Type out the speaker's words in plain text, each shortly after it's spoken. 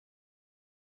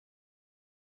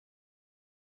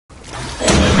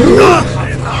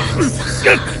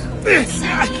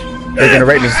They're gonna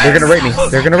rape me. They're gonna rape me.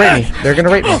 They're gonna rape me. They're gonna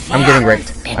rape me. I'm getting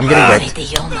raped. I'm getting raped.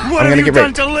 I'm gonna get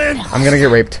raped. I'm gonna get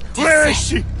raped. Where is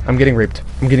she? I'm getting raped.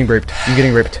 I'm getting raped. I'm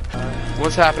getting raped.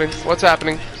 What's happening? What's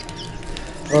happening?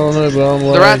 I don't know, but I'm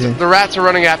lagging. The rats are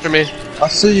running after me. I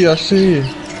see you. I see you.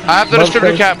 I have the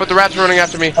distributor cap, but the rats are running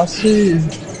after me. I see you.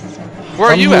 Where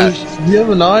are you at? Do you have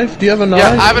a knife? Do you have a knife?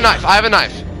 Yeah, I have a knife. I have a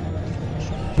knife.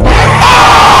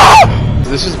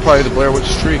 This is probably the Blair Witch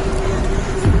streak.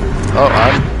 Oh,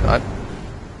 I'm.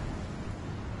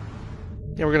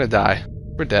 Yeah, we're gonna die.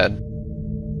 We're dead.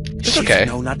 It's okay.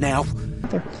 No, not now.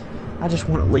 I just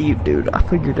want to leave, dude. I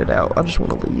figured it out. I just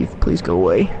want to leave. Please go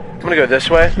away. I'm gonna go this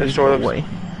way. This door looks. Away.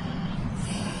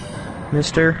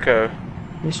 Mister. Go.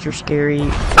 Mr. Scary.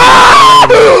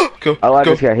 Go. I like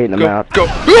go, this guy hitting him go, out. Go.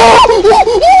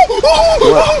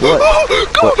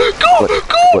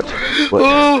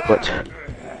 What?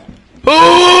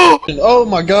 Oh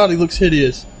my god, he looks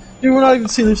hideous. Dude, we're not even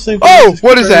seeing this thing. Oh,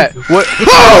 what is that? What?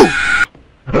 Oh!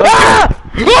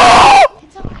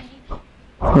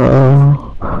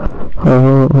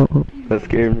 That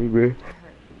scared me, bro.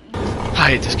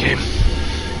 I hate this game.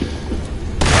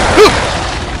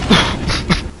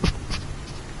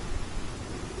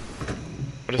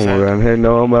 What is that? I'm heading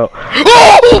on out. Oh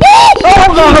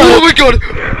my god!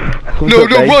 No,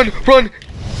 no, run, run!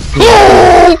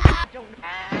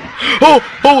 Oh!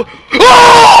 Oh!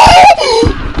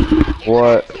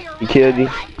 What? You killed you?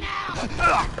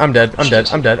 I'm dead. I'm dead.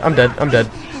 I'm dead. I'm dead. I'm dead.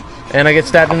 And I get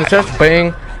stabbed in the chest.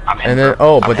 Bang. And then,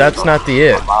 oh, but that's not the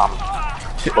it.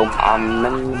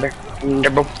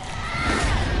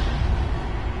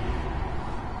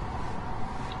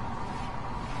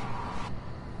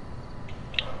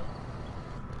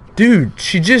 Dude,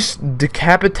 she just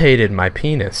decapitated my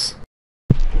penis.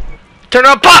 Turn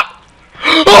on pop!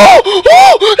 Oh!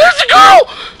 Oh! There's a girl!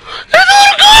 There's a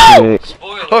little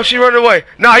girl! Oh, she running away.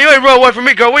 Nah, you ain't running away from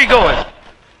me, girl. Where you going?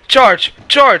 Charge!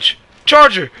 Charge!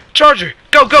 Charger! Charger!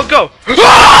 Go, go, go!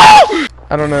 Oh!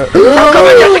 I don't know. I'm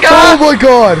coming, Jessica! Oh my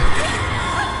god!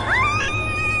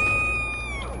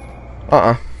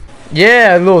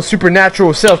 Yeah, little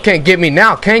supernatural self can't get me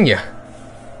now, can ya?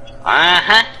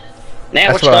 Uh-huh.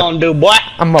 Now That's what you gonna do, boy?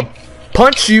 I'm gonna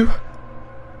punch you.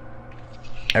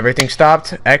 Everything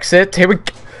stopped. Exit. Here we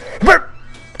go.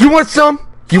 You want some?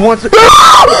 You want some?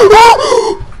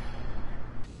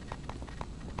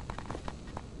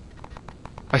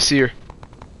 I see her.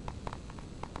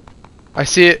 I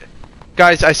see it.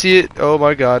 Guys, I see it. Oh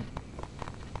my god.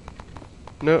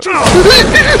 No.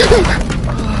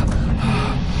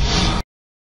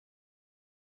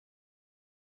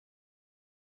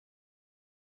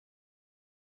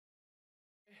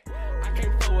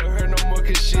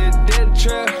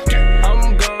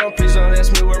 I'm gone, please don't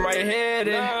ask me where my head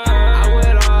is. I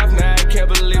went off, now I can't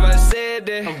believe I said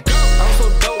it. I'm so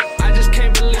dope, I just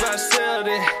can't believe I said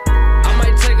it. I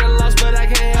might take a loss, but I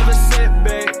can't have a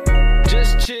setback.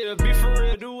 Just chill, be for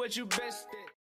real, do what you best.